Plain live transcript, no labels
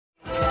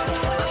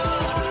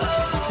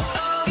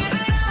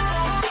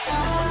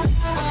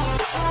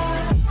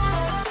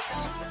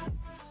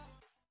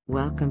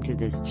Welcome to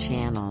this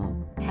channel.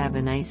 Have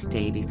a nice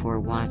day.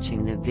 Before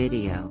watching the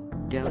video,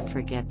 don't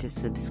forget to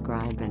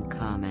subscribe and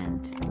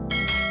comment.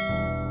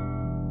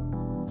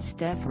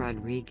 Steph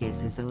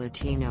Rodriguez is a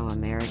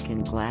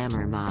Latino-American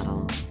glamour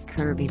model,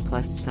 curvy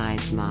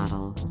plus-size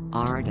model,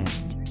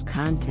 artist,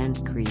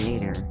 content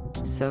creator,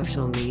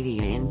 social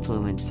media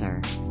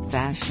influencer,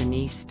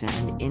 fashionista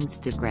and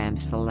Instagram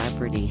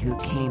celebrity who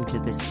came to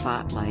the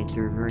spotlight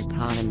through her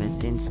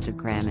eponymous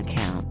Instagram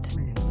account.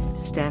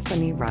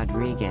 Stephanie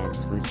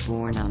Rodriguez was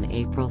born on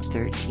April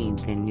 13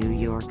 in New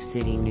York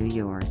City, New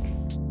York.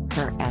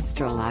 Her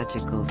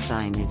astrological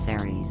sign is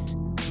Aries.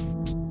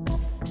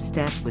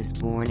 Steph was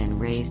born and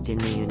raised in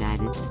the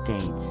United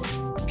States.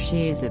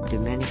 She is of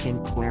Dominican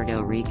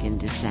Puerto Rican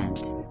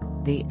descent.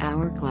 The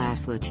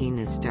Hourglass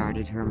Latina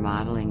started her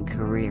modeling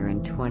career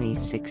in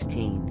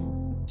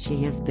 2016. She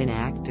has been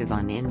active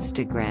on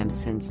Instagram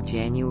since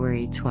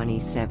January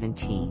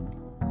 2017.